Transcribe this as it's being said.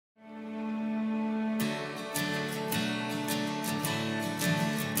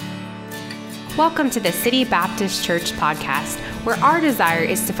Welcome to the City Baptist Church podcast, where our desire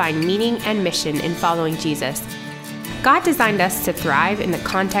is to find meaning and mission in following Jesus. God designed us to thrive in the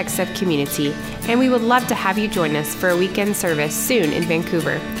context of community, and we would love to have you join us for a weekend service soon in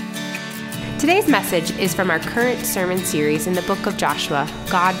Vancouver. Today's message is from our current sermon series in the book of Joshua,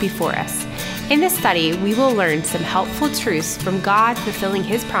 God Before Us. In this study, we will learn some helpful truths from God fulfilling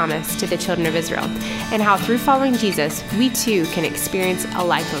His promise to the children of Israel, and how through following Jesus, we too can experience a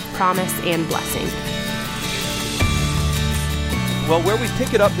life of promise and blessing. Well, where we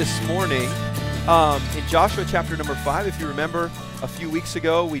pick it up this morning, in Joshua chapter number 5, if you remember, a few weeks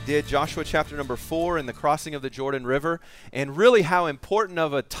ago, we did Joshua chapter number 4 and the crossing of the Jordan River, and really how important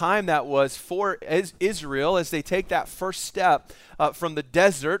of a time that was for Israel as they take that first step from the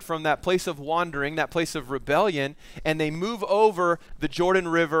desert, from that place of wandering, that place of rebellion, and they move over the Jordan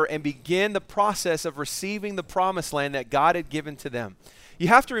River and begin the process of receiving the promised land that God had given to them. You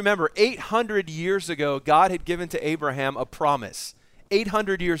have to remember, 800 years ago, God had given to Abraham a promise.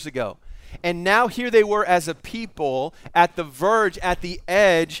 800 years ago. And now here they were as a people at the verge, at the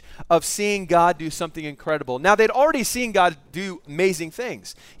edge of seeing God do something incredible. Now they'd already seen God do amazing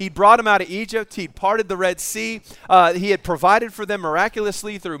things. He brought them out of Egypt. He'd parted the Red Sea. He had provided for them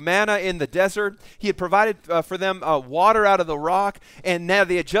miraculously through manna in the desert. He had provided for them water out of the rock. And now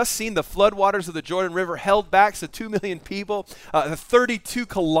they had just seen the floodwaters of the Jordan River held back, so 2 million people. The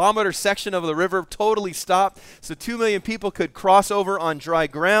 32-kilometer section of the river totally stopped, so 2 million people could cross over on dry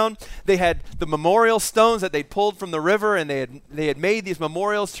ground. They had the memorial stones that they'd pulled from the river, and they had made these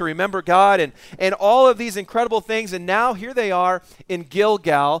memorials to remember God and all of these incredible things. And now here they are in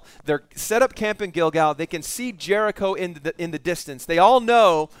Gilgal. They're set up camp in Gilgal. They can see Jericho in the distance. They all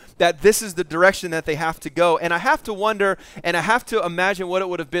know that this is the direction that they have to go. And I have to wonder, and I have to imagine what it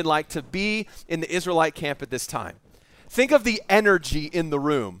would have been like to be in the Israelite camp at this time. Think of the energy in the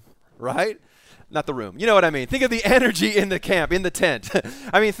room, right? Not the room. You know what I mean? Think of the energy in the camp, in the tent.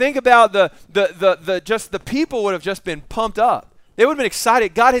 I mean, think about the people would have just been pumped up. They would have been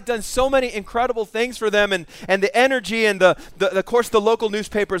excited. God had done so many incredible things for them, and the energy and of course, the local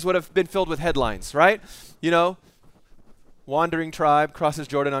newspapers would have been filled with headlines, right? You know, wandering tribe crosses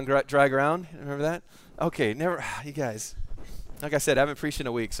Jordan on dry ground. Remember that? Okay, never. You guys. Like I said, I haven't preached in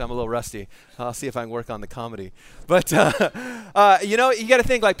a week, so I'm a little rusty. I'll see if I can work on the comedy. But, you know, you got to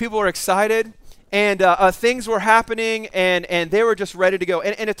think, like, people were excited. And things were happening, and they were just ready to go.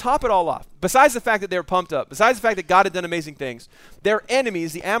 And to top it all off, besides the fact that they were pumped up, besides the fact that God had done amazing things, their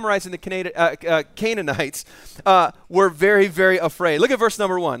enemies, the Amorites and the Canaanites, were very, very afraid. Look at verse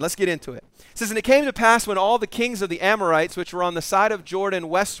number 1. Let's get into it. It says, "And it came to pass when all the kings of the Amorites, which were on the side of Jordan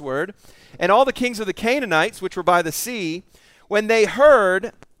westward, and all the kings of the Canaanites, which were by the sea, when they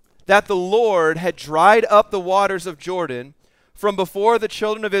heard that the Lord had dried up the waters of Jordan from before the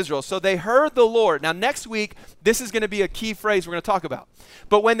children of Israel." So they heard the Lord. Now next week, this is going to be a key phrase we're going to talk about.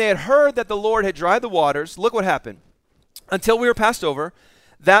 But when they had heard that the Lord had dried the waters, look what happened. Until we were passed over,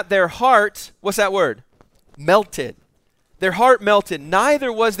 that their heart, what's that word? Melted. Their heart melted.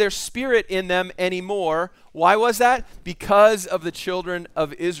 Neither was their spirit in them anymore. Why was that? Because of the children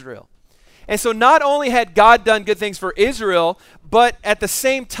of Israel. And so not only had God done good things for Israel, but at the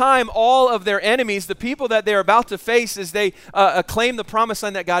same time, all of their enemies, the people that they're about to face as they claim the promised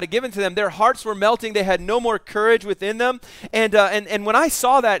land that God had given to them, their hearts were melting. They had no more courage within them. And when I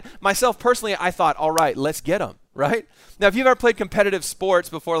saw that myself personally, I thought, all right, let's get them, right? Now, if you've ever played competitive sports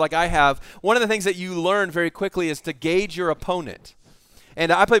before like I have, one of the things that you learn very quickly is to gauge your opponent. And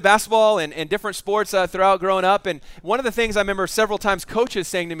I played basketball and different sports throughout growing up. And one of the things I remember several times coaches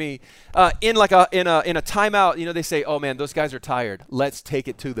saying to me in a timeout, you know, they say, "Oh man, those guys are tired. Let's take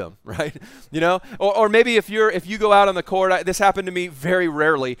it to them," right? You know, or maybe if you go out on the court, this happened to me very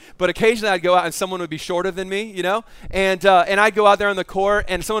rarely, but occasionally I'd go out and someone would be shorter than me, you know, and I'd go out there on the court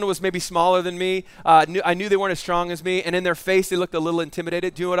and someone was maybe smaller than me. I knew they weren't as strong as me, and in their face they looked a little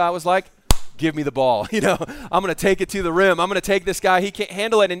intimidated. Do you know what I was like? Give me the ball. You know, I'm going to take it to the rim. I'm going to take this guy. He can't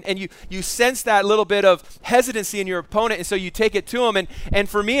handle it. And you sense that little bit of hesitancy in your opponent, and so you take it to him. And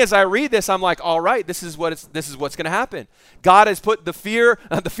for me, as I read this, I'm like, all right, this is what's going to happen. God has put the fear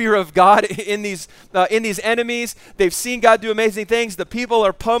of God in these enemies. They've seen God do amazing things. The people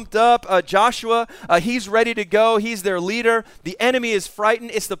are pumped up. Joshua, he's ready to go. He's their leader. The enemy is frightened.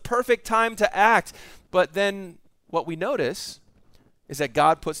 It's the perfect time to act. But then what we notice is that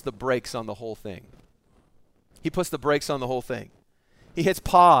God puts the brakes on the whole thing. He puts the brakes on the whole thing. He hits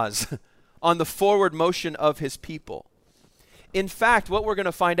pause on the forward motion of his people. In fact, what we're going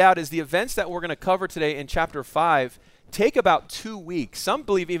to find out is the events that we're going to cover today in chapter 5 take about 2 weeks. Some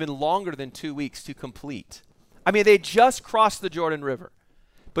believe even longer than 2 weeks to complete. I mean, they just crossed the Jordan River.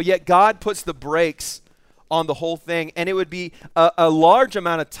 But yet God puts the brakes on the whole thing, and it would be a large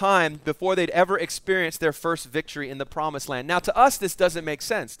amount of time before they'd ever experience their first victory in the promised land. Now, to us, this doesn't make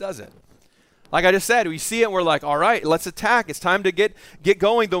sense, does it? Like I just said, we see it and we're like, all right, let's attack. It's time to get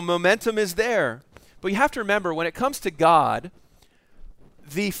going. The momentum is there. But you have to remember, when it comes to God,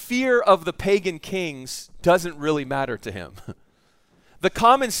 the fear of the pagan kings doesn't really matter to him. The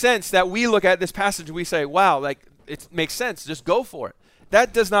common sense that we look at this passage, we say, wow, like it makes sense. Just go for it.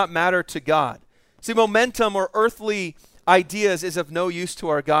 That does not matter to God. See, momentum or earthly ideas is of no use to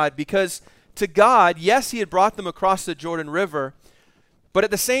our God, because to God, yes, he had brought them across the Jordan River, but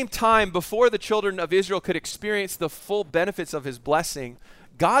at the same time, before the children of Israel could experience the full benefits of his blessing,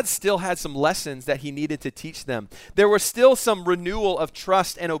 God still had some lessons that he needed to teach them. There was still some renewal of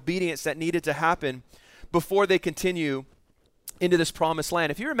trust and obedience that needed to happen before they continue into this promised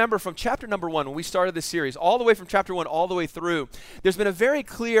land. If you remember from chapter number 1, when we started this series, all the way from chapter 1 all the way through, there's been a very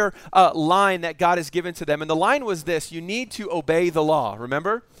clear line that God has given to them. And the line was this: you need to obey the law.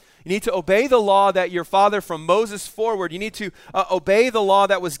 Remember? You need to obey the law that your father from Moses forward, you need to obey the law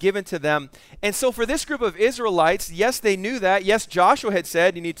that was given to them. And so for this group of Israelites, yes, they knew that. Yes, Joshua had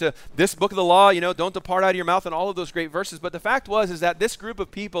said, you need to, this book of the law, don't depart out of your mouth, and all of those great verses. But the fact is that this group of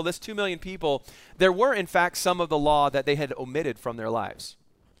people, this 2 million people, there were in fact some of the law that they had omitted from their lives.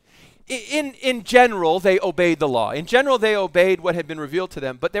 In general, they obeyed the law. In general, they obeyed what had been revealed to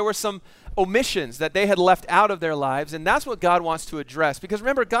them. But there were some omissions that they had left out of their lives, and that's what God wants to address. Because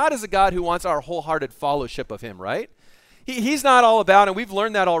remember, God is a God who wants our wholehearted fellowship of him, right? He's not all about, and we've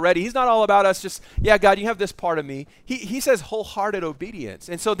learned that already, he's not all about us just, yeah, God, you have this part of me. He says wholehearted obedience.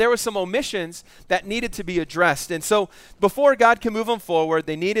 And so there were some omissions that needed to be addressed. And so before God can move them forward,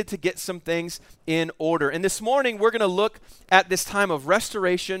 they needed to get some things in order. And this morning, we're going to look at this time of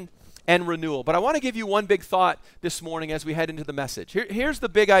restoration and renewal. But I want to give you one big thought this morning as we head into the message. Here's the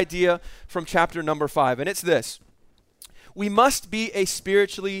big idea from chapter number 5, and it's this: we must be a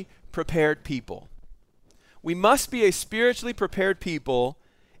spiritually prepared people. We must be a spiritually prepared people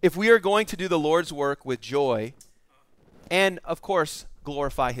if we are going to do the Lord's work with joy and, of course,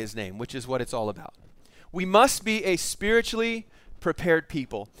 glorify his name, which is what it's all about. We must be a spiritually prepared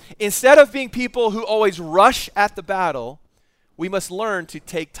people. Instead of being people who always rush at the battle, we must learn to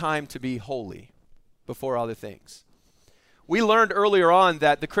take time to be holy before other things. We learned earlier on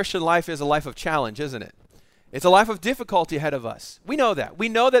that the Christian life is a life of challenge, isn't it? It's a life of difficulty ahead of us. We know that. We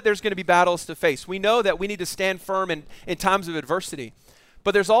know that there's going to be battles to face. We know that we need to stand firm in times of adversity.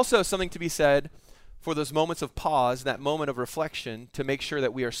 But there's also something to be said for those moments of pause, that moment of reflection, to make sure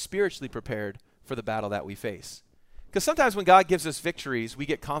that we are spiritually prepared for the battle that we face. Because sometimes when God gives us victories, we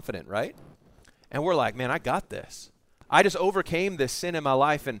get confident, right? And we're like, man, I got this. I just overcame this sin in my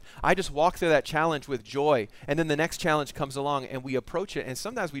life, and I just walked through that challenge with joy. And then the next challenge comes along, and we approach it. And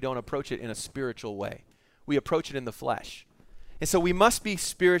sometimes we don't approach it in a spiritual way. We approach it in the flesh. And so we must be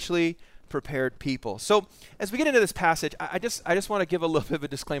spiritually prepared people. So as we get into this passage, I just want to give a little bit of a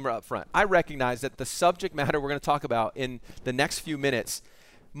disclaimer up front. I recognize that the subject matter we're going to talk about in the next few minutes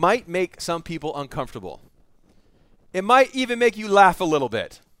might make some people uncomfortable. It might even make you laugh a little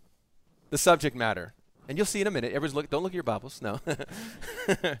bit, the subject matter. And you'll see in a minute. Don't look at your Bibles. No.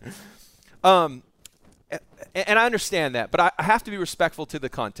 And I understand that, but I have to be respectful to the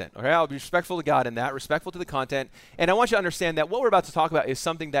content. Okay, I'll be respectful to God in that, respectful to the content. And I want you to understand that what we're about to talk about is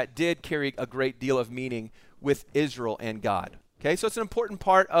something that did carry a great deal of meaning with Israel and God. Okay, so it's an important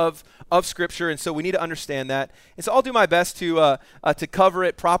part of Scripture, and so we need to understand that. And so I'll do my best to cover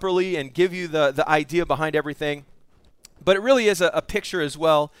it properly and give you the idea behind everything. But it really is a picture as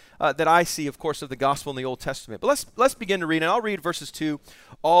well that I see, of course, of the gospel in the Old Testament. But let's begin to read, and I'll read verses 2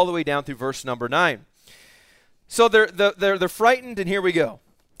 all the way down through verse number 9. So they're frightened, and here we go.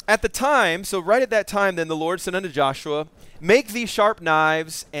 At the time, so right at that time, then the Lord said unto Joshua, make these sharp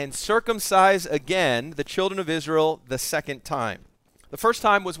knives and circumcise again the children of Israel the second time. The first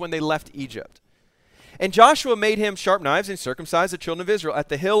time was when they left Egypt. And Joshua made him sharp knives and circumcised the children of Israel at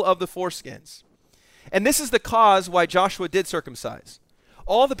the hill of the foreskins. And this is the cause why Joshua did circumcise.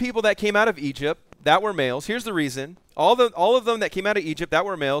 All the people that came out of Egypt, that were males, here's the reason, all of them that came out of Egypt, that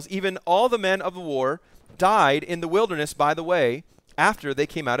were males, even all the men of the war, died in the wilderness by the way after they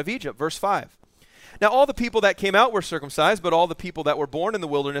came out of Egypt. Verse 5. Now all the people that came out were circumcised, but all the people that were born in the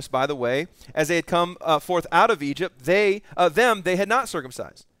wilderness by the way, as they had come forth out of Egypt, they had not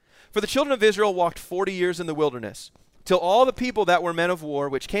circumcised. For the children of Israel walked 40 years in the wilderness, till all the people that were men of war,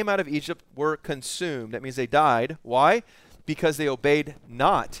 which came out of Egypt, were consumed. That means they died. Why? Because they obeyed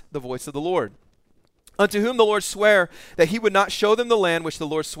not the voice of the Lord, unto whom the Lord sware that he would not show them the land which the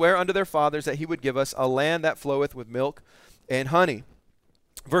Lord sware unto their fathers that he would give us, a land that floweth with milk and honey.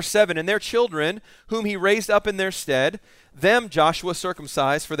 Verse 7, and their children, whom he raised up in their stead, them Joshua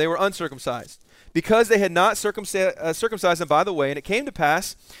circumcised, for they were uncircumcised, because they had not circumcised them by the way. And it came to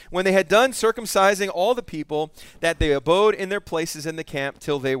pass, when they had done circumcising all the people, that they abode in their places in the camp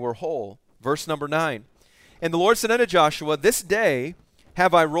till they were whole. Verse number 9, and the Lord said unto Joshua, this day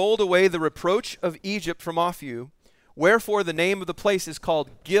have I rolled away the reproach of Egypt from off you. Wherefore the name of the place is called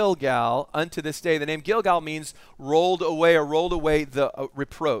Gilgal unto this day. The name Gilgal means rolled away, or rolled away the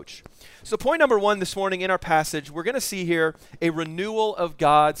reproach. So point number 1 this morning in our passage, we're going to see here a renewal of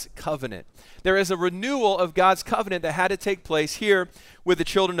God's covenant. There is a renewal of God's covenant that had to take place here with the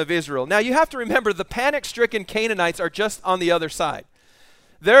children of Israel. Now you have to remember, the panic-stricken Canaanites are just on the other side.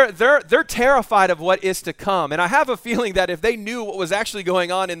 They're terrified of what is to come. And I have a feeling that if they knew what was actually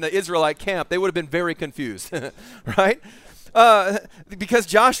going on in the Israelite camp, they would have been very confused, right? Because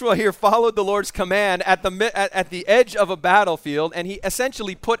Joshua here followed the Lord's command at the edge of a battlefield, and he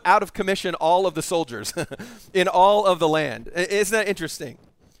essentially put out of commission all of the soldiers in all of the land. Isn't that interesting?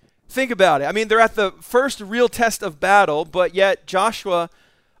 Think about it. I mean, they're at the first real test of battle, but yet Joshua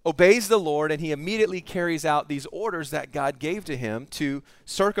obeys the Lord, and he immediately carries out these orders that God gave to him to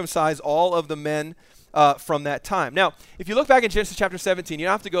circumcise all of the men from that time. Now, if you look back in Genesis chapter 17, you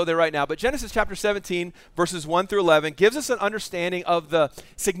don't have to go there right now, but Genesis chapter 17, verses 1 through 11, gives us an understanding of the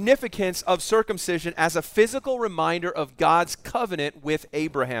significance of circumcision as a physical reminder of God's covenant with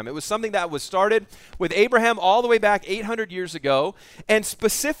Abraham. It was something that was started with Abraham all the way back 800 years ago, and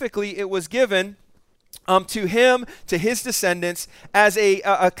specifically it was given to him, to his descendants, as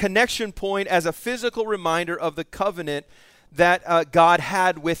a connection point, as a physical reminder of the covenant that God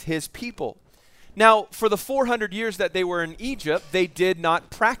had with his people. Now, for the 400 years that they were in Egypt, they did not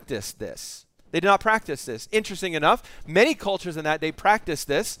practice this. They did not practice this. Interesting enough, many cultures in that they practiced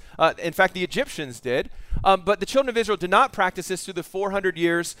this. In fact, the Egyptians did. But the children of Israel did not practice this through the 400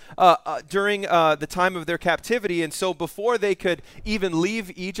 years during the time of their captivity. And so before they could even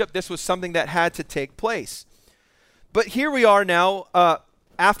leave Egypt, this was something that had to take place. But here we are now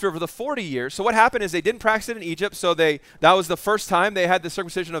after the 40 years. So what happened is they didn't practice it in Egypt. So that was the first time they had the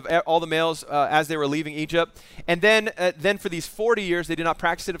circumcision of all the males as they were leaving Egypt. And then for these 40 years, they did not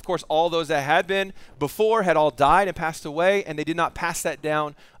practice it. Of course, all those that had been before had all died and passed away, and they did not pass that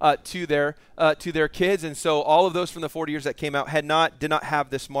down to their kids. And so all of those from the 40 years that came out did not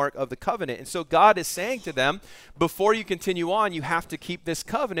have this mark of the covenant. And so God is saying to them, before you continue on, you have to keep this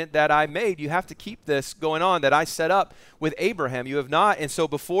covenant that I made. You have to keep this going on that I set up with Abraham. You have not. And so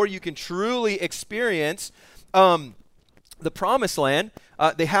before you can truly experience the promised land,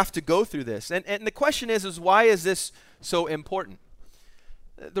 they have to go through this. And the question is why is this so important?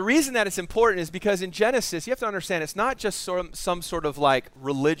 The reason that it's important is because in Genesis, you have to understand, it's not just some sort of like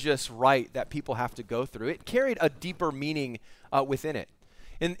religious rite that people have to go through. It carried a deeper meaning within it.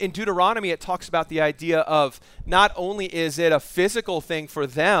 In Deuteronomy, it talks about the idea of not only is it a physical thing for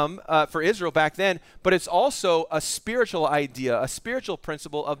them, for Israel back then, but it's also a spiritual idea, a spiritual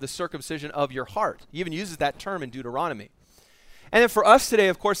principle of the circumcision of your heart. He even uses that term in Deuteronomy. And then for us today,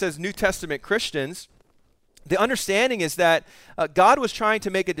 of course, as New Testament Christians, the understanding is that God was trying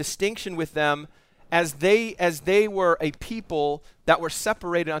to make a distinction with them as they were a people that were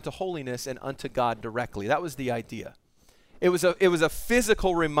separated unto holiness and unto God directly. That was the idea. It was a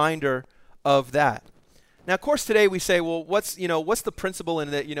physical reminder of that. Now, of course, today we say, well, what's the principle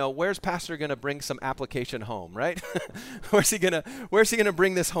in that? Where's Pastor going to bring some application home, right? Where's he gonna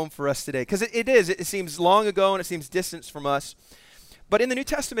bring this home for us today? Because it seems long ago and it seems distant from us. But in the New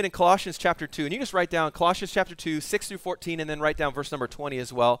Testament, in Colossians chapter 2, and you just write down Colossians chapter 2, 6 through 14, and then write down verse number 20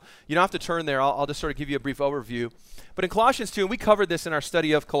 as well. You don't have to turn there. I'll just sort of give you a brief overview. But in Colossians 2, and we covered this in our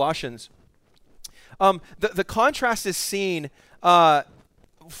study of Colossians, the contrast is seen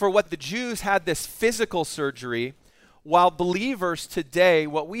for what the Jews had this physical surgery, while believers today,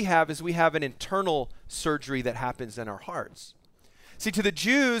 what we have is we have an internal surgery that happens in our hearts. See, to the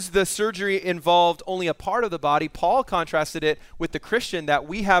Jews, the surgery involved only a part of the body. Paul contrasted it with the Christian that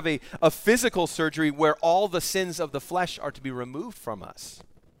we have a physical surgery where all the sins of the flesh are to be removed from us.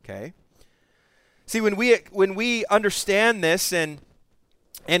 Okay? See, when we understand this and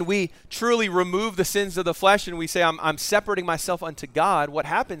we truly remove the sins of the flesh and we say, I'm separating myself unto God, what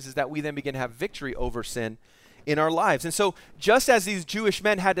happens is that we then begin to have victory over sin in our lives. And so just as these Jewish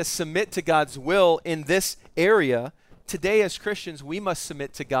men had to submit to God's will in this area, today as Christians, we must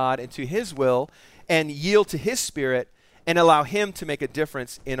submit to God and to his will and yield to his spirit and allow him to make a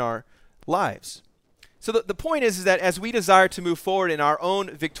difference in our lives. So the point is that as we desire to move forward in our own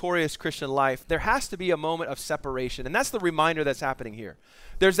victorious Christian life, there has to be a moment of separation. And that's the reminder that's happening here.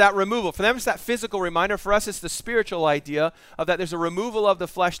 There's that removal. For them, it's that physical reminder. For us, it's the spiritual idea of that there's a removal of the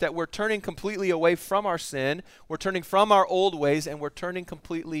flesh, that we're turning completely away from our sin. We're turning from our old ways, and we're turning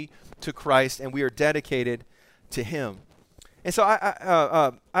completely to Christ, and we are dedicated to him. And so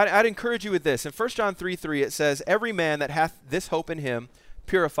I'd encourage you with this. In 1 John 3:3, it says, "Every man that hath this hope in him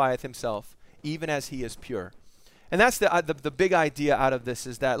purifieth himself, even as he is pure." And that's the big idea out of this,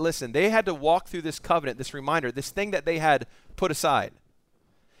 is that, listen, they had to walk through this covenant, this reminder, this thing that they had put aside.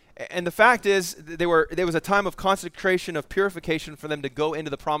 And the fact is, there was a time of consecration, of purification for them to go into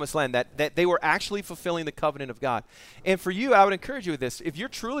the promised land, that they were actually fulfilling the covenant of God. And for you, I would encourage you with this. If you're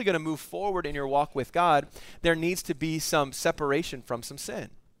truly going to move forward in your walk with God, there needs to be some separation from some sin.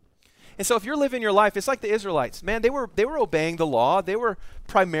 And so if you're living your life, it's like the Israelites. Man, they were obeying the law. They were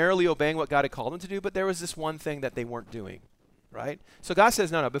primarily obeying what God had called them to do, but there was this one thing that they weren't doing, right? So God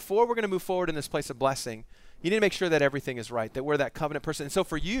says, no, before we're going to move forward in this place of blessing, you need to make sure that everything is right, that we're that covenant person. And so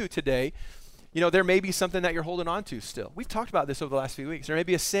for you today, there may be something that you're holding on to still. We've talked about this over the last few weeks. There may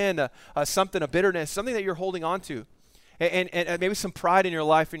be a sin, a bitterness, something that you're holding on to. And maybe some pride in your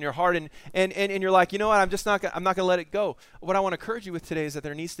life, in your heart, and you're like, you know what, I'm not gonna let it go. What I want to encourage you with today is that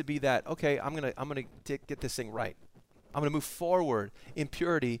there needs to be that, okay, I'm gonna get this thing right. I'm gonna move forward in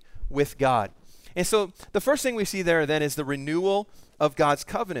purity with God. And so the first thing we see there then is the renewal of God's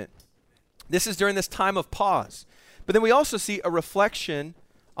covenant. This is during this time of pause. But then we also see a reflection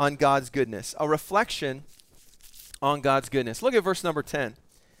on God's goodness. A reflection on God's goodness. Look at verse number 10.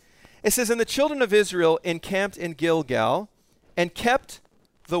 It says, "And the children of Israel encamped in Gilgal and kept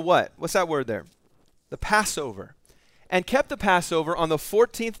the" what? What's that word there? The Passover. "And kept the Passover on the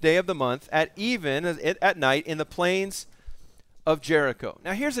 14th day of the month at even at night in the plains of Jericho."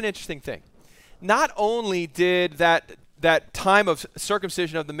 Now here's an interesting thing. Not only did that time of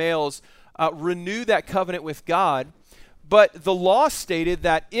circumcision of the males renew that covenant with God, but the law stated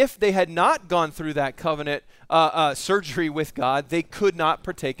that if they had not gone through that covenant surgery with God, they could not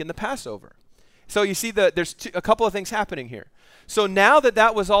partake in the Passover. So you see there's a couple of things happening here. So now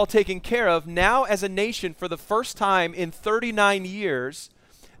that was all taken care of, now as a nation, for the first time in 39 years,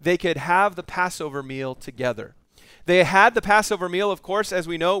 they could have the Passover meal together. They had the Passover meal, of course, as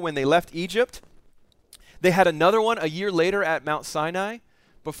we know, when they left Egypt. They had another one a year later at Mount Sinai,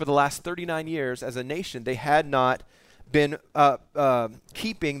 but for the last 39 years as a nation, they had not been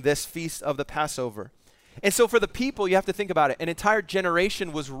keeping this feast of the Passover. And so for the people, you have to think about it. An entire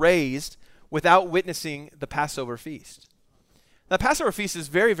generation was raised without witnessing the Passover feast. Now, the Passover feast is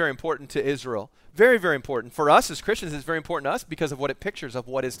very, very important to Israel. Very, very important. For us as Christians, it's very important to us because of what it pictures of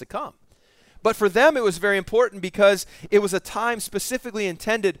what is to come. But for them, it was very important because it was a time specifically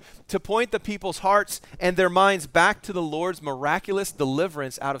intended to point the people's hearts and their minds back to the Lord's miraculous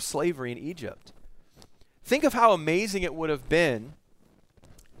deliverance out of slavery in Egypt. Think of how amazing it would have been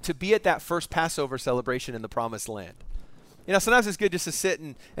to be at that first Passover celebration in the Promised Land. Sometimes it's good just to sit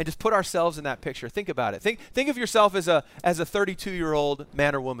and just put ourselves in that picture. Think about it. Think of yourself as a 32-year-old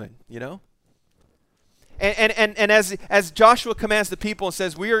man or woman, And as Joshua commands the people and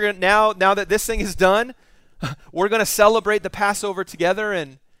says, we are going now that this thing is done, we're going to celebrate the Passover together.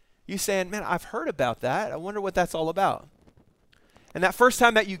 And you saying, man, I've heard about that. I wonder what that's all about. And that first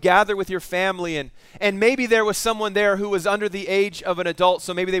time that you gather with your family, and maybe there was someone there who was under the age of an adult,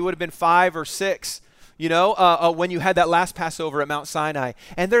 so maybe they would have been 5 or 6, when you had that last Passover at Mount Sinai.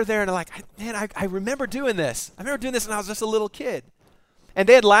 And they're there and they're like, man, I remember doing this. I remember doing this when I was just a little kid. And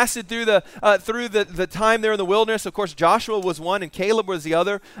they had lasted through the time there in the wilderness. Of course, Joshua was one and Caleb was the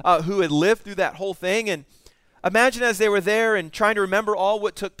other who had lived through that whole thing. And imagine as they were there and trying to remember all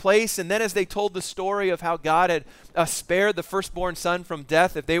what took place, and then as they told the story of how God had spared the firstborn son from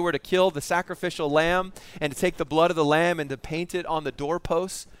death if they were to kill the sacrificial lamb and to take the blood of the lamb and to paint it on the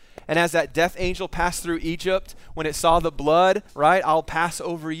doorposts. And as that death angel passed through Egypt, when it saw the blood, right, I'll pass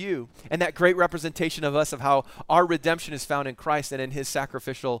over you. And that great representation of us, of how our redemption is found in Christ and in his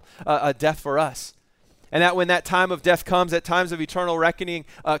sacrificial death for us. And that when that time of death comes, that times of eternal reckoning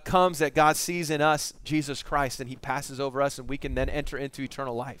comes, that God sees in us Jesus Christ and he passes over us and we can then enter into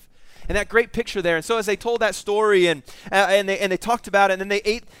eternal life. And that great picture there. And so as they told that story and they talked about it, and then they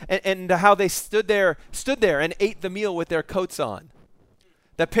ate, and how they stood there and ate the meal with their coats on.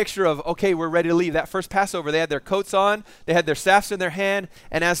 That picture of, okay, we're ready to leave. That first Passover, they had their coats on, they had their staffs in their hand,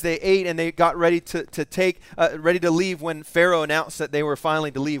 and as they ate and they got ready to leave, when Pharaoh announced that they were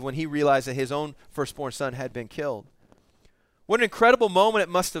finally to leave, when he realized that his own firstborn son had been killed. What an incredible moment it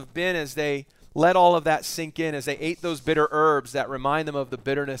must have been as they let all of that sink in, as they ate those bitter herbs that remind them of the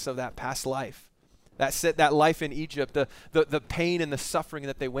bitterness of that past life, that life in Egypt, the pain and the suffering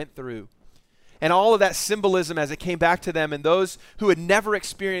that they went through. And all of that symbolism as it came back to them, and those who had never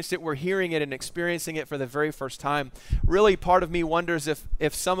experienced it were hearing it and experiencing it for the very first time. Really, part of me wonders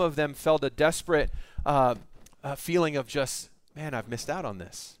if some of them felt a desperate feeling of just, man, I've missed out on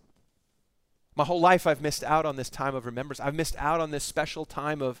this. My whole life I've missed out on this time of remembrance. I've missed out on this special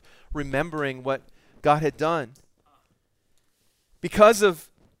time of remembering what God had done. Because of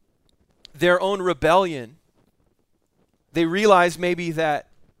their own rebellion, they realized maybe that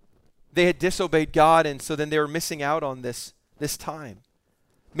they had disobeyed God, and so then they were missing out on this time.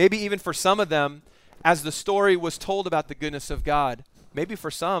 Maybe even for some of them, as the story was told about the goodness of God, maybe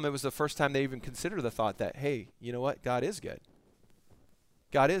for some it was the first time they even considered the thought that, hey, you know what? God is good.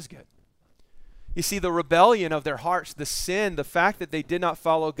 God is good. You see, the rebellion of their hearts, the sin, the fact that they did not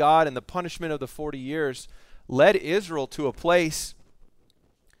follow God, and the punishment of the 40 years led Israel to a place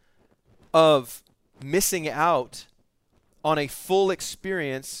of missing out on a full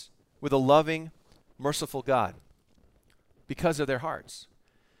experience with a loving, merciful God because of their hearts.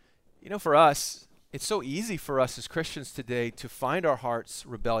 You know, for us, it's so easy for us as Christians today to find our hearts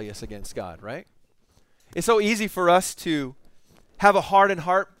rebellious against God, right? It's so easy for us to have a hardened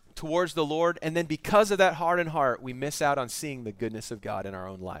heart towards the Lord, and then because of that hardened heart, we miss out on seeing the goodness of God in our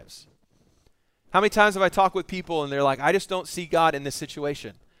own lives. How many times have I talked with people and they're like, I just don't see God in this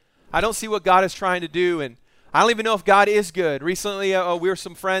situation. I don't see what God is trying to do, and I don't even know if God is good. Recently, we were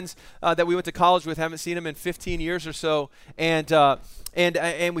some friends that we went to college with, haven't seen him in 15 years or so, and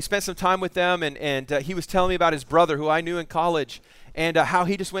we spent some time with them, and he was telling me about his brother who I knew in college, and how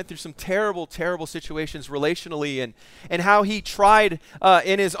he just went through some terrible, terrible situations relationally, and how he tried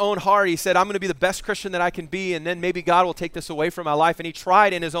in his own heart. He said, I'm going to be the best Christian that I can be, and then maybe God will take this away from my life. And he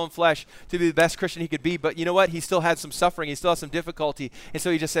tried in his own flesh to be the best Christian he could be, but you know what? He still had some suffering. He still had some difficulty. And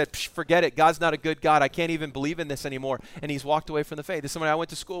so he just said, forget it. God's not a good God. I can't even believe in this anymore. And he's walked away from the faith. This is someone I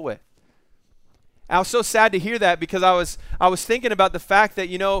went to school with. I was so sad to hear that, because I was thinking about the fact that,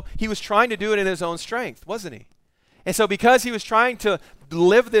 you know, he was trying to do it in his own strength, wasn't he? And so because he was trying to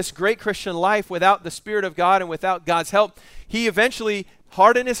live this great Christian life without the Spirit of God and without God's help, he eventually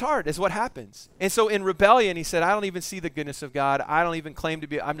hardened his heart, is what happens. And so in rebellion, he said, I don't even see the goodness of God. I don't even claim to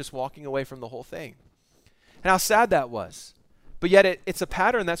be, I'm just walking away from the whole thing. And how sad that was. But yet it's a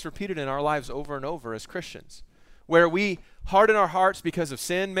pattern that's repeated in our lives over and over as Christians, where we harden our hearts because of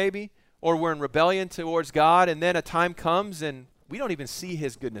sin maybe, or we're in rebellion towards God, and then a time comes and we don't even see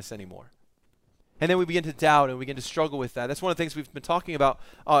his goodness anymore. And then we begin to doubt and we begin to struggle with that. That's one of the things we've been talking about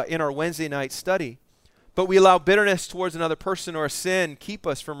in our Wednesday night study. But we allow bitterness towards another person or a sin keep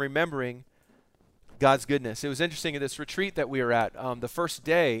us from remembering God's goodness. It was interesting at this retreat that we were at. The first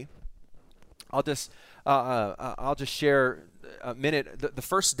day, I'll just share a minute. The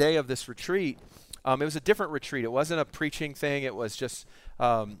first day of this retreat, it was a different retreat. It wasn't a preaching thing. It was just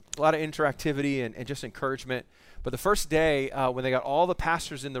a lot of interactivity and just encouragement. But the first day, when they got all the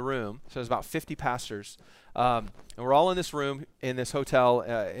pastors in the room, so there's about 50 pastors, and we're all in this room in this hotel,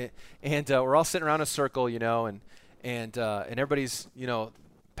 and we're all sitting around a circle, you know, and everybody's, you know,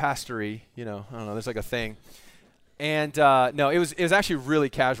 pastory, you know, I don't know, there's like a thing. And no, it was actually really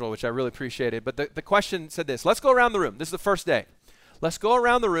casual, which I really appreciated. But the question said this: let's go around the room. This is the first day. Let's go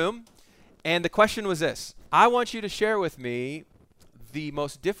around the room, and the question was this: I want you to share with me the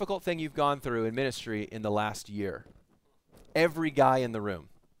most difficult thing you've gone through in ministry in the last year. Every guy in the room.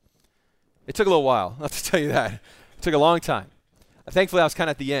 It took a little while, I'll have to tell you that. It took a long time. Thankfully, I was kind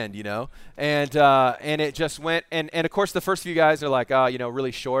of at the end, you know, and it just went, and of course, the first few guys are like, you know,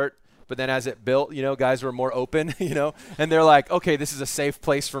 really short, but then as it built, you know, guys were more open, you know, and they're like, okay, this is a safe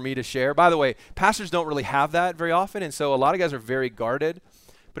place for me to share. By the way, pastors don't really have that very often, and so a lot of guys are very guarded.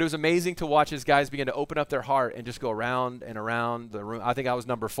 But it was amazing to watch as guys begin to open up their heart and just go around and around the room. I think I was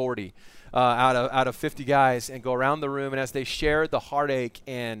number 40 out of 50 guys, and go around the room. And as they shared the heartache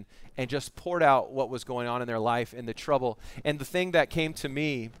and just poured out what was going on in their life and the trouble. And the thing that came to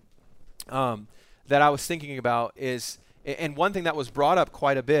me that I was thinking about is, and one thing that was brought up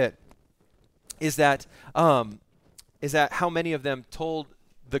quite a bit, is that how many of them told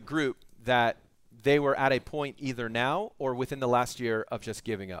the group that they were at a point either now or within the last year of just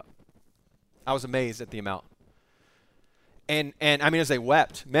giving up. I was amazed at the amount. And I mean, as they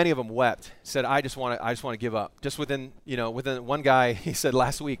wept, many of them wept, said, I just want to give up. Just within one guy, he said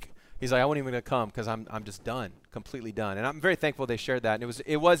last week, He's like, I wasn't even going to come because I'm just done, completely done. And I'm very thankful they shared that. And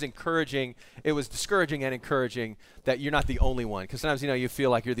it was encouraging. It was discouraging and encouraging that you're not the only one. Because sometimes, you feel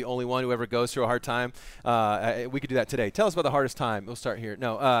like you're the only one who ever goes through a hard time. We could do that today. Tell us about the hardest time. We'll start here.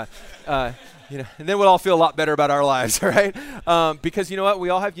 No, and then we'll all feel a lot better about our lives, right? Because you know what? We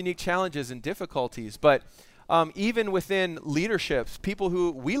all have unique challenges and difficulties. But even within leaderships, people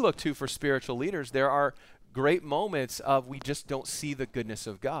who we look to for spiritual leaders, there are great moments of we just don't see the goodness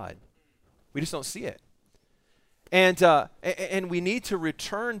of God. We just don't see it. And we need to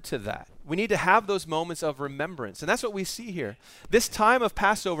return to that. We need to have those moments of remembrance. And that's what we see here. This time of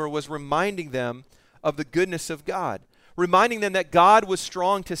Passover was reminding them of the goodness of God, reminding them that God was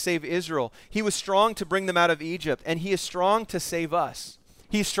strong to save Israel. He was strong to bring them out of Egypt, and he is strong to save us.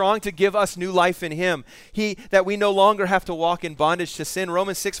 He's strong to give us new life in him. That we no longer have to walk in bondage to sin.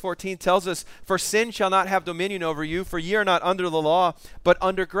 Romans 6:14 tells us, for sin shall not have dominion over you, for ye are not under the law, but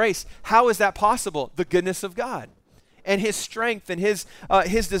under grace. How is that possible? The goodness of God and his strength and his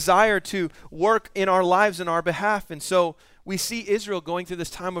desire to work in our lives in our behalf. And so we see Israel going through this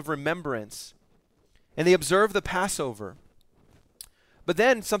time of remembrance, and they observe the Passover. But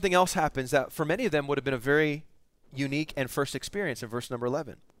then something else happens that for many of them would have been a very unique and first experience in verse number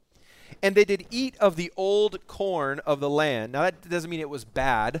 11. And they did eat of the old corn of the land. Now that doesn't mean it was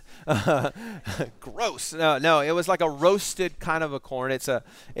bad. Gross. No, it was like a roasted kind of a corn. It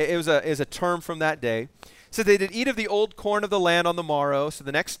was a term from that day. So they did eat of the old corn of the land on the morrow. So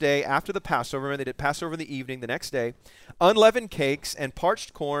the next day after the Passover, and they did Passover in the evening the next day, unleavened cakes and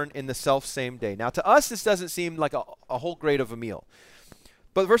parched corn in the self same day. Now to us this doesn't seem like a whole grade of a meal.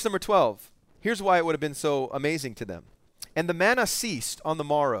 But verse number 12, here's why it would have been so amazing to them. And the manna ceased on the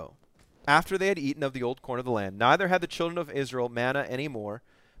morrow, after they had eaten of the old corn of the land. Neither had the children of Israel manna any more,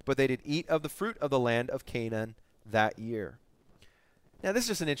 but they did eat of the fruit of the land of Canaan that year. Now this is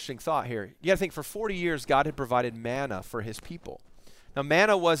just an interesting thought here. You got to think, for 40 years God had provided manna for his people. Now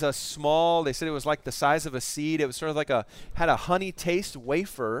manna was a small, they said it was like the size of a seed. It was sort of like had a honey taste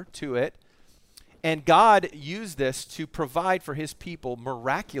wafer to it. And God used this to provide for his people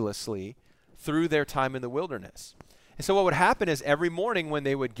miraculously through their time in the wilderness. And so what would happen is every morning when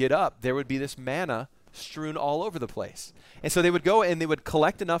they would get up, there would be this manna strewn all over the place. And so they would go and they would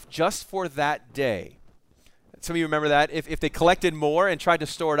collect enough just for that day. Some of you remember that. If they collected more and tried to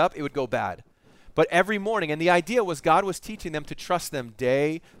store it up, it would go bad. But every morning, and the idea was God was teaching them to trust them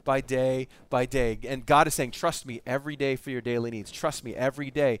day by day by day. And God is saying, trust me every day for your daily needs. Trust me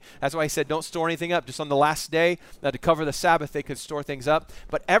every day. That's why he said, don't store anything up. Just on the last day, to cover the Sabbath, they could store things up.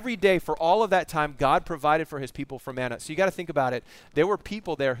 But every day for all of that time, God provided for his people for manna. So you got to think about it. There were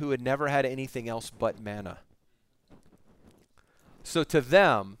people there who had never had anything else but manna. So to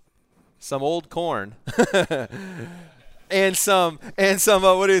them, some old corn and some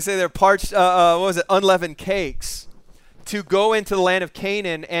what do you say there, parched unleavened cakes to go into the land of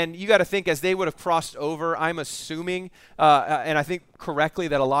Canaan. And you got to think, as they would have crossed over, I'm assuming and I think correctly,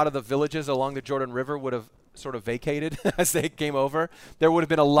 that a lot of the villages along the Jordan River would have sort of vacated as they came over. There would have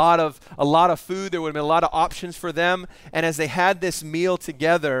been a lot of food. There would have been a lot of options for them. And as they had this meal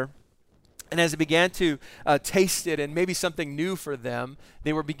together, and as they began to taste it, and maybe something new for them,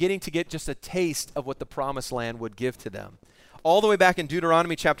 they were beginning to get just a taste of what the promised land would give to them. All the way back in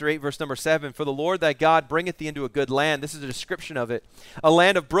Deuteronomy chapter 8, verse number 7, for the Lord thy God bringeth thee into a good land. This is a description of it. A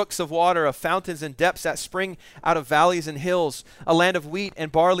land of brooks of water, of fountains and depths that spring out of valleys and hills. A land of wheat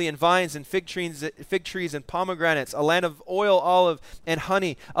and barley and vines and fig trees and pomegranates. A land of oil, olive, and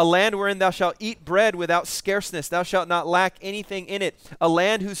honey. A land wherein thou shalt eat bread without scarceness. Thou shalt not lack anything in it. A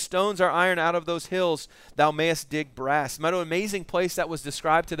land whose stones are iron. Out of those hills thou mayest dig brass. What an amazing place that was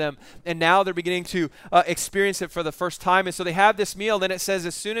described to them. And now they're beginning to experience it for the first time. And so they have this meal. Then it says,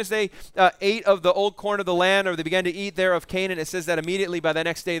 as soon as they ate of the old corn of the land, or they began to eat there of Canaan, it says that immediately by the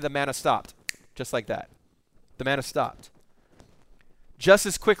next day the manna stopped. Just like that. The manna stopped. Just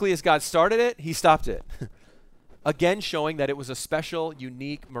as quickly as God started it, he stopped it. Again, showing that it was a special,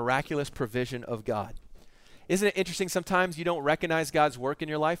 unique, miraculous provision of God. Isn't it interesting sometimes you don't recognize God's work in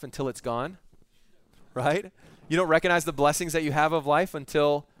your life until it's gone? Right? You don't recognize the blessings that you have of life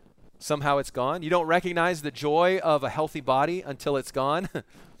until somehow it's gone. You don't recognize the joy of a healthy body until it's gone.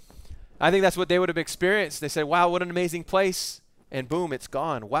 I think that's what they would have experienced. They said, wow, what an amazing place. And boom, it's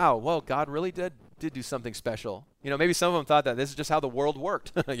gone. Wow, well, God really did do something special. Maybe some of them thought that this is just how the world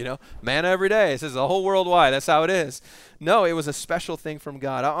worked. Manna every day. It says the whole world wide. That's how it is. No, it was a special thing from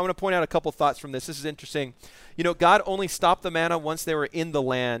God. I'm going to point out a couple thoughts from this. This is interesting. God only stopped the manna once they were in the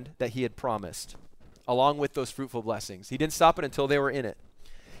land that he had promised, along with those fruitful blessings. He didn't stop it until they were in it.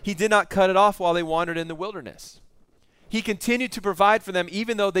 He did not cut it off while they wandered in the wilderness. He continued to provide for them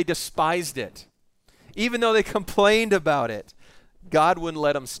even though they despised it. Even though they complained about it, God wouldn't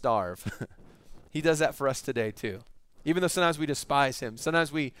let them starve. He does that for us today too. Even though sometimes we despise him,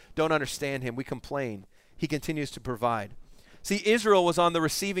 sometimes we don't understand him, we complain, he continues to provide. See, Israel was on the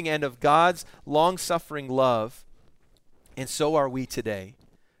receiving end of God's long-suffering love, and so are we today.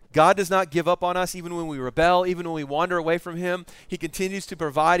 God does not give up on us even when we rebel, even when we wander away from him. He continues to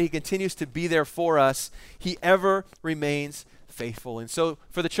provide. He continues to be there for us. He ever remains faithful. And so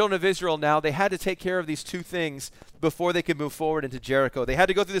for the children of Israel now, they had to take care of these two things before they could move forward into Jericho. They had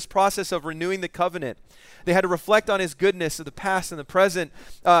to go through this process of renewing the covenant. They had to reflect on his goodness of the past and the present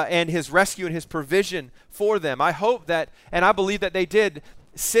and his rescue and his provision for them. I hope that, and I believe that they did,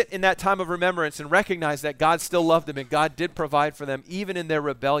 sit in that time of remembrance and recognize that God still loved them and God did provide for them even in their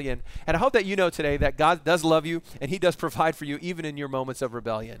rebellion. And I hope that you know today that God does love you and he does provide for you even in your moments of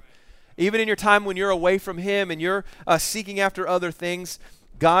rebellion. Even in your time when you're away from him and you're seeking after other things,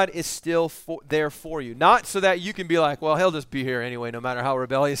 God is still there for you. Not so that you can be like, well, he'll just be here anyway, no matter how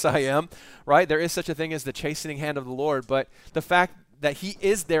rebellious I am, right? There is such a thing as the chastening hand of the Lord, but the fact that he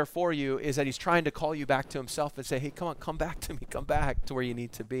is there for you is that he's trying to call you back to himself and say, hey, come on, come back to me, come back to where you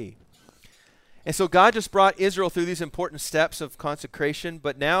need to be. And so God just brought Israel through these important steps of consecration,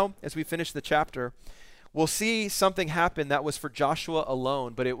 but now, as we finish the chapter, we'll see something happen that was for Joshua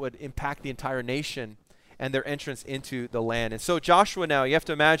alone, but it would impact the entire nation and their entrance into the land. And so Joshua now, you have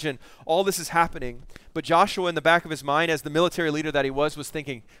to imagine all this is happening, but Joshua in the back of his mind as the military leader that he was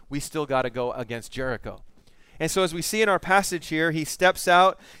thinking, we still got to go against Jericho. And so as we see in our passage here, he steps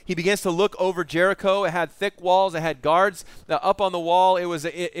out, he begins to look over Jericho. It had thick walls, it had guards up on the wall. It was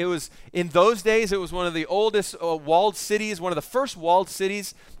in those days, it was one of the oldest walled cities, one of the first walled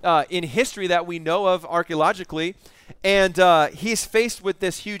cities in history that we know of archaeologically. And he's faced with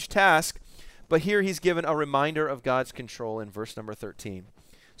this huge task, but here he's given a reminder of God's control in verse number 13.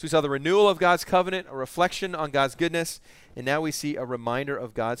 So we saw the renewal of God's covenant, a reflection on God's goodness, and now we see a reminder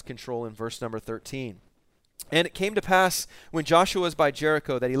of God's control in verse number 13. And it came to pass when Joshua was by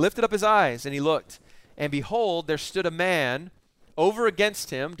Jericho that he lifted up his eyes and he looked, and behold, there stood a man over against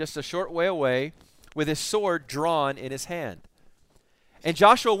him just a short way away with his sword drawn in his hand. And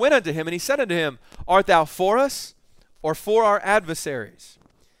Joshua went unto him and he said unto him, art thou for us or for our adversaries?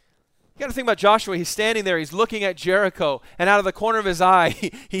 You got to think about Joshua. He's standing there, he's looking at Jericho, and out of the corner of his eye,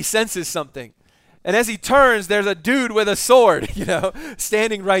 he senses something. And as he turns, there's a dude with a sword,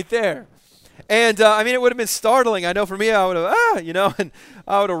 standing right there. And it would have been startling. I know for me, I would have, and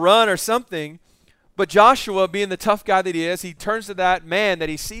I would have run or something. But Joshua, being the tough guy that he is, he turns to that man that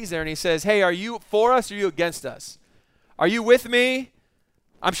he sees there and he says, hey, are you for us or are you against us? Are you with me?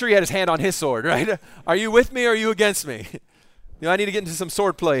 I'm sure he had his hand on his sword, right? Are you with me or are you against me? I need to get into some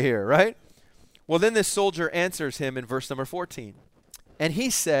sword play here, right? Well, then this soldier answers him in verse number 14. And he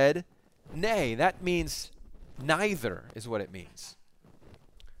said, nay, that means neither is what it means.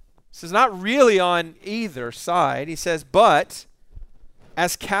 So it's not really on either side. He says, but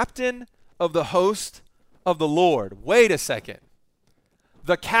as captain of the host of the Lord. Wait a second.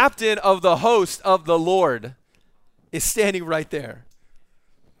 The captain of the host of the Lord is standing right there.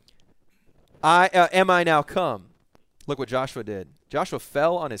 Am I now come? Look what Joshua did. Joshua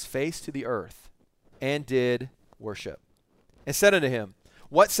fell on his face to the earth and did worship and said unto him,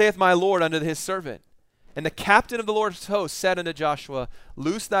 what saith my Lord unto his servant? And the captain of the Lord's host said unto Joshua,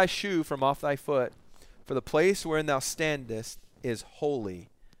 loose thy shoe from off thy foot, for the place wherein thou standest is holy.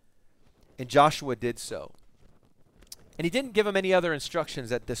 And Joshua did so. And he didn't give him any other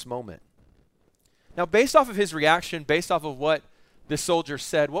instructions at this moment. Now, based off of his reaction, based off of what the soldier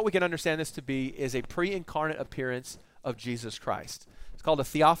said, what we can understand this to be is a pre-incarnate appearance of Jesus Christ. It's called a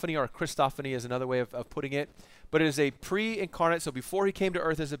theophany or a Christophany is another way of putting it. But it is a pre-incarnate, so before he came to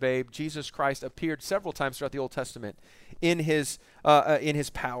earth as a babe, Jesus Christ appeared several times throughout the Old Testament in his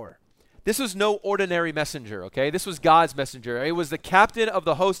power. This was no ordinary messenger, okay? This was God's messenger. It was the captain of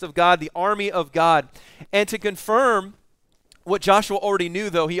the host of God, the army of God. And to confirm what Joshua already knew,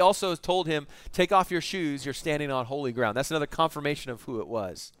 though, he also told him, take off your shoes, you're standing on holy ground. That's another confirmation of who it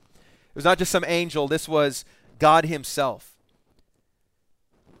was. It was not just some angel, this was God himself.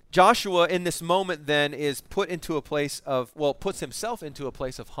 Joshua in this moment then is puts himself into a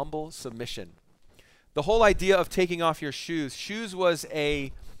place of humble submission. The whole idea of taking off your shoes. Shoes was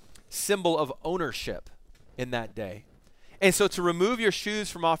a symbol of ownership in that day. And so to remove your shoes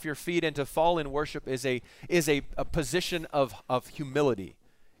from off your feet and to fall in worship is a position of humility.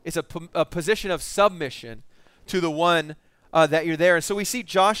 It's a position of submission to the one that you're there. And so we see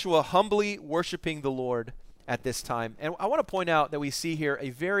Joshua humbly worshiping the Lord at this time. And I want to point out that we see here a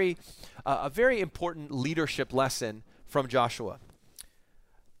very important leadership lesson from Joshua.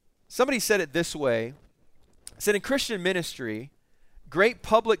 Somebody said it this way, said in Christian ministry, great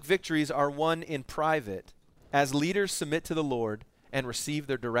public victories are won in private as leaders submit to the Lord and receive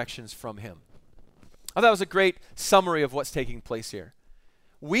their directions from him. I thought that was a great summary of what's taking place here.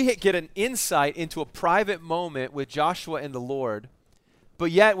 We get an insight into a private moment with Joshua and the Lord,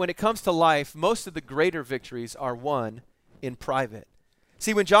 but yet when it comes to life, most of the greater victories are won in private.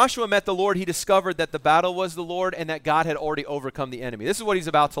 See, when Joshua met the Lord, he discovered that the battle was the Lord and that God had already overcome the enemy. This is what he's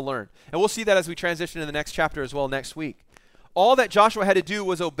about to learn. And we'll see that as we transition to the next chapter as well next week. All that Joshua had to do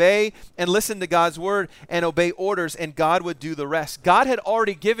was obey and listen to God's word and obey orders, and God would do the rest. God had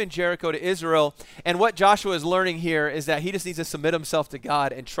already given Jericho to Israel, and what Joshua is learning here is that he just needs to submit himself to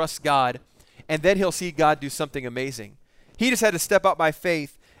God and trust God, and then he'll see God do something amazing. He just had to step out by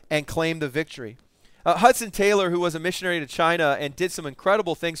faith and claim the victory. Hudson Taylor, who was a missionary to China and did some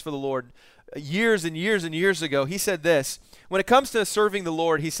incredible things for the Lord years and years and years ago, he said this, when it comes to serving the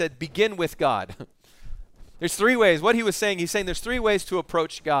Lord, he said, begin with God. There's three ways. What he was saying, he's saying there's three ways to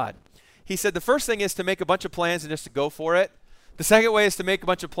approach God. He said the first thing is to make a bunch of plans and just to go for it. The second way is to make a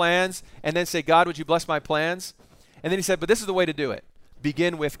bunch of plans and then say, God, would you bless my plans? And then he said, but this is the way to do it.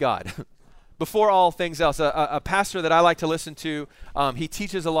 Begin with God. Before all things else. A pastor that I like to listen to, he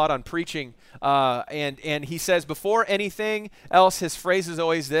teaches a lot on preaching, and he says before anything else, his phrase is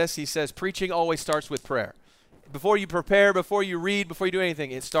always this. He says, preaching always starts with prayer. Before you prepare, before you read, before you do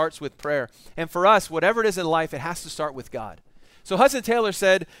anything, it starts with prayer. And for us, whatever it is in life, it has to start with God. So Hudson Taylor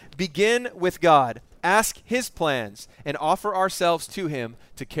said, begin with God, ask his plans, and offer ourselves to him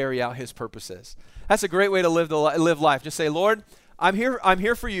to carry out his purposes. That's a great way to live life. Just say, Lord, I'm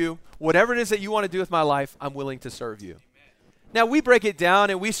here for you. Whatever it is that you want to do with my life, I'm willing to serve you. Now, we break it down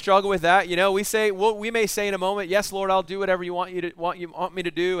and we struggle with that. You know, we may say in a moment, yes, Lord, I'll do whatever you want me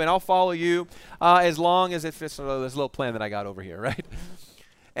to do, and I'll follow you as long as it fits this little plan that I got over here, right?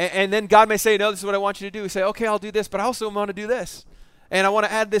 And then God may say, no, this is what I want you to do. We say, okay, I'll do this, but I also want to do this. And I want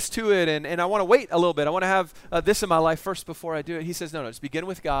to add this to it, and I want to wait a little bit. I want to have this in my life first before I do it. He says, no, just begin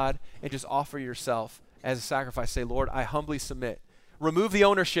with God and just offer yourself as a sacrifice. Say, Lord, I humbly submit. Remove the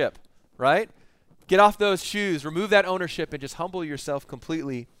ownership, right? Get off those shoes, remove that ownership, and just humble yourself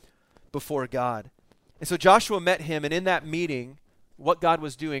completely before God. And so Joshua met him, and in that meeting, what God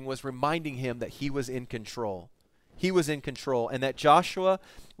was doing was reminding him that he was in control. He was in control, and that Joshua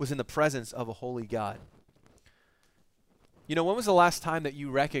was in the presence of a holy God. You know, when was the last time that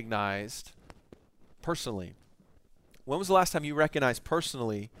you recognized personally, when was the last time you recognized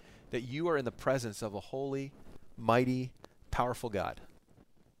personally that you are in the presence of a holy, mighty, powerful God?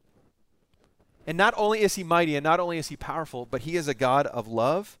 And not only is he mighty and not only is he powerful, but he is a God of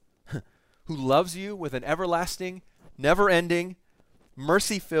love who loves you with an everlasting, never-ending,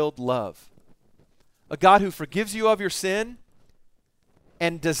 mercy-filled love. A God who forgives you of your sin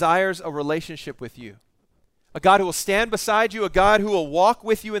and desires a relationship with you. A God who will stand beside you, a God who will walk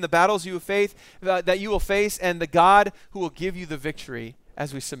with you in the battles that you will face, and the God who will give you the victory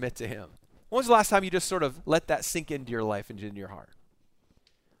as we submit to him. When was the last time you just sort of let that sink into your life and into your heart?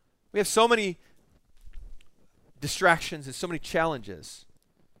 We have so many distractions and so many challenges.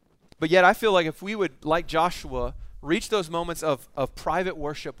 But yet I feel like if we would, like Joshua, reach those moments of private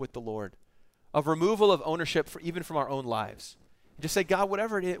worship with the Lord, of removal of ownership even from our own lives, and just say, God,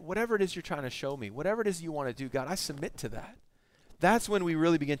 whatever it is you're trying to show me, whatever it is you want to do, God, I submit to that. That's when we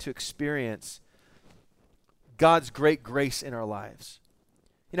really begin to experience God's great grace in our lives.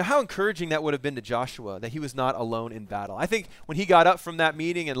 You know, how encouraging that would have been to Joshua that he was not alone in battle. I think when he got up from that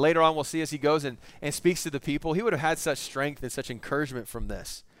meeting, and later on we'll see as he goes and speaks to the people, he would have had such strength and such encouragement from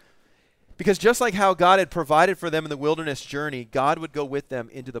this. Because just like how God had provided for them in the wilderness journey, God would go with them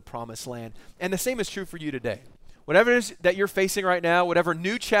into the promised land. And the same is true for you today. Whatever it is that you're facing right now, whatever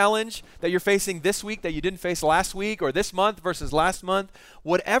new challenge that you're facing this week that you didn't face last week or this month versus last month,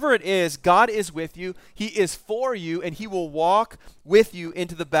 whatever it is, God is with you. He is for you, and he will walk with you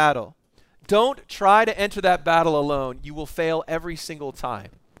into the battle. Don't try to enter that battle alone. You will fail every single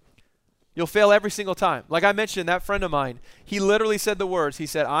time. You'll fail every single time. Like I mentioned, that friend of mine, he literally said the words. He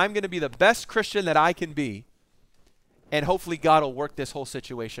said, I'm going to be the best Christian that I can be, and hopefully God will work this whole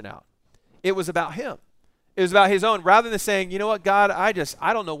situation out. It was about him. It was about his own, rather than saying, you know what, God, I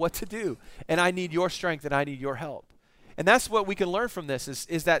don't know what to do, and I need your strength, and I need your help. And that's what we can learn from this,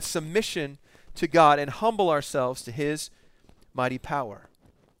 is that submission to God and humble ourselves to his mighty power.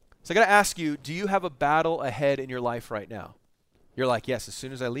 So I got to ask you, do you have a battle ahead in your life right now? You're like, yes, as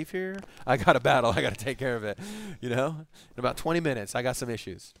soon as I leave here, I got a battle. I got to take care of it. You know, in about 20 minutes, I got some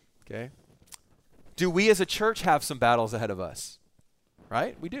issues. Okay. Do we as a church have some battles ahead of us?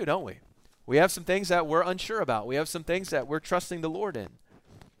 Right? We do, don't we? We have some things that we're unsure about. We have some things that we're trusting the Lord in.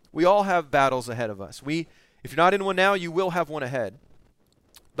 We all have battles ahead of us. If you're not in one now, you will have one ahead.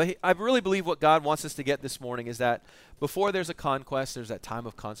 But I really believe what God wants us to get this morning is that before there's a conquest, there's that time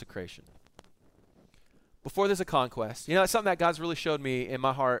of consecration. Before there's a conquest. You know, it's something that God's really showed me in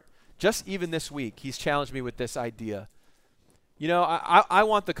my heart just even this week. He's challenged me with this idea. You know, I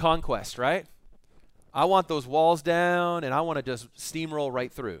want the conquest, right? I want those walls down, and I want to just steamroll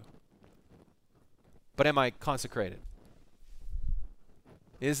right through. But am I consecrated?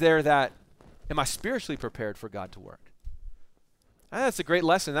 Am I spiritually prepared for God to work? And that's a great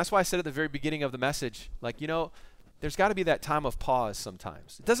lesson. That's why I said at the very beginning of the message, like, you know, there's got to be that time of pause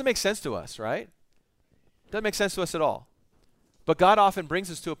sometimes. It doesn't make sense to us, right? It doesn't make sense to us at all. But God often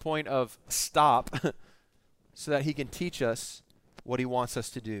brings us to a point of stop so that he can teach us what he wants us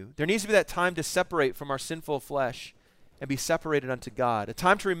to do. There needs to be that time to separate from our sinful flesh and be separated unto God, a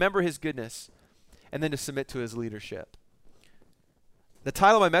time to remember his goodness and then to submit to his leadership. The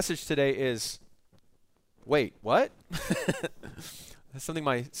title of my message today is, wait, what? That's something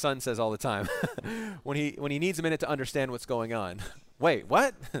my son says all the time when he needs a minute to understand what's going on. Wait,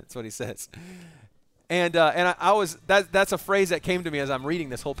 what? That's what he says. And that's a phrase that came to me as I'm reading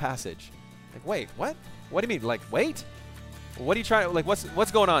this whole passage. Like, wait, what? What do you mean? Like, wait? What are you trying to, like,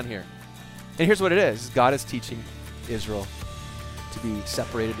 what's going on here? And here's what it is. God is teaching Israel to be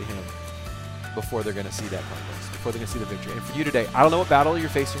separated to him before they're going to see that conquest, before they're going to see the victory. And for you today, I don't know what battle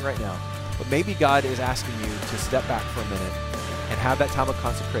you're facing right now, but maybe God is asking you to step back for a minute and have that time of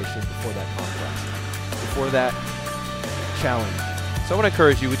consecration before that conquest, before that challenge. So I want to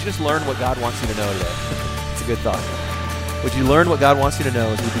encourage you, would you just learn what God wants you to know today? It's a good thought. Would you learn what God wants you to know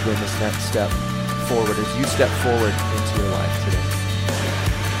as we begin this next step forward, as you step forward into your life today?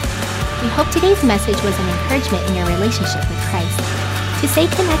 We hope today's message was an encouragement in your relationship with Christ. To stay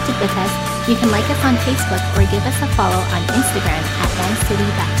connected with us, you can like us on Facebook or give us a follow on Instagram at Van City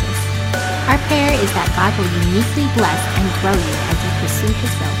Baptist. Our prayer is that God will uniquely bless and grow you as you pursue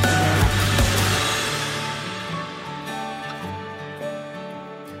his will.